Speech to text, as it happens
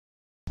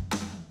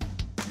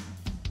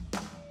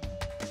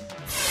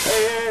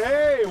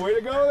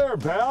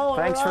there, pal.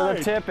 Thanks for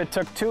the tip. It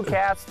took 2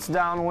 casts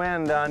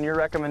downwind on your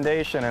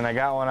recommendation, and I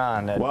got one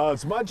on. Well,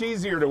 it's much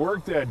easier to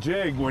work that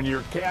jig when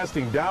you're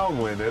casting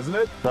downwind, isn't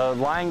it? The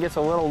line gets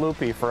a little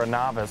loopy for a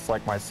novice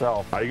like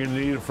myself. Are you going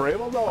to need a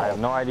Fravel, though? I have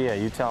no idea.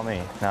 You tell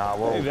me.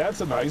 Hey,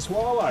 that's a nice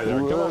walleye there.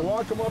 Come on,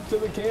 walk them up to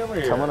the camera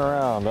here. Coming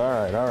around. All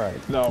right, all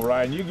right. No,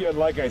 Ryan, you get,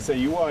 like I say,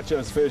 you watch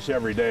us fish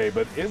every day,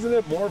 but isn't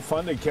it more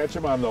fun to catch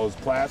them on those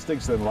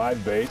plastics than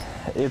live bait?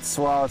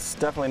 Well, it's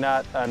definitely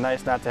not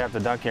nice not to have to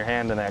dunk your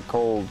hand in that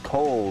cold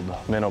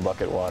minnow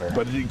bucket water.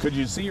 But could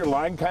you see your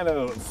line kind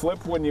of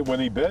flip when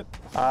he bit?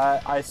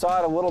 I saw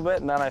it a little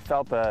bit, and then I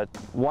felt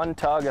one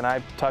tug, and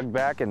I tugged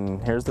back,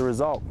 and here's the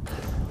result.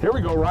 Here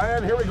we go,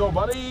 Ryan. Here we go,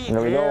 buddy.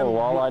 Here we go,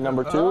 walleye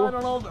number 2. I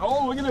don't know.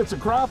 Oh, look at it. It's a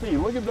crappie.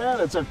 Look at that.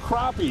 It's a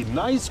crappie.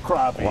 Nice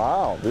crappie.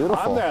 Wow, beautiful.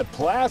 On that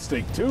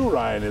plastic, too,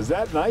 Ryan. Is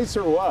that nice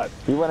or what?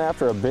 He went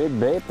after a big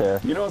bait there.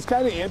 You know, it's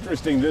kind of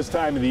interesting this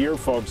time of the year,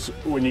 folks,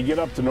 when you get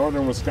up to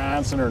northern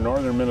Wisconsin or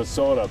northern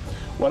Minnesota.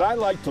 What I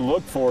like to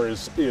look for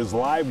is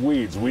live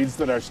weeds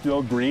that are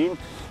still green.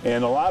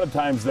 And a lot of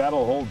times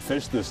that'll hold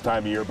fish this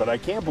time of year. But I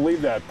can't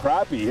believe that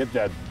crappie hit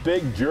that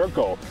big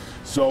jerko.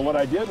 So what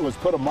I did was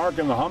put a mark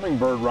in the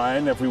hummingbird,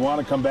 Ryan, if we want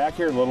to come back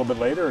here a little bit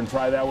later and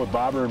try that with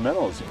bobber and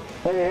minnows.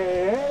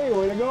 Hey,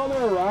 way to go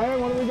there,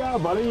 Ryan. What do we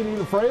got, buddy? You need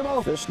a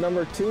Fravel? Fish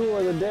number 2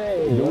 of the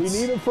day. Do we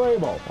need a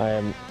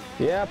Fravel?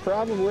 Yeah,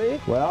 probably.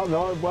 Well,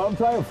 no,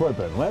 try a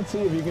flipping. Let's see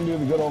if you can do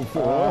the good old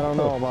flip. I don't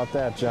know about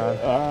that, John.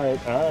 All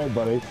right,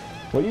 buddy.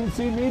 Well, you've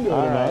seen me do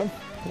it enough.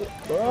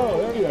 Oh,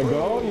 there you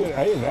go.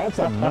 Hey, that's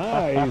a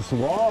nice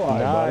walleye,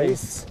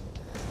 nice. Buddy.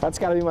 That's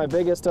got to be my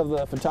biggest of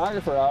the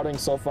photographer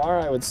outings so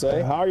far, I would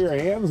say. How are your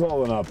hands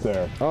holding up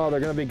there? Oh, they're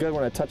going to be good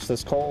when I touch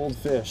this cold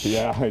fish.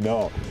 Yeah, I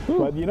know. Whew.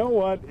 But you know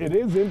what? It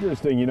is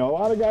interesting. You know, a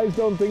lot of guys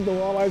don't think the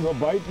walleyes will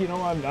bite, you know,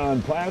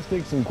 on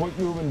plastics and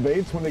quick-moving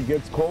baits when it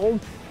gets cold.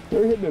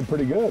 They're hitting it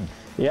pretty good.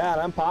 Yeah,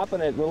 and I'm popping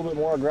it a little bit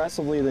more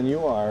aggressively than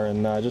you are,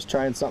 and just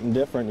trying something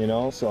different, you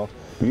know, so.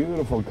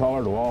 Beautiful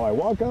colored walleye.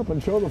 Walk up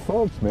and show the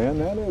folks, man.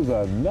 That is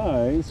a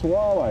nice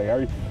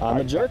walleye. On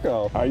the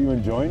jerko. Are you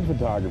enjoying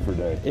Photographer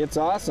Day? It's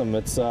awesome.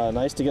 It's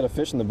nice to get a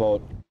fish in the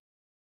boat.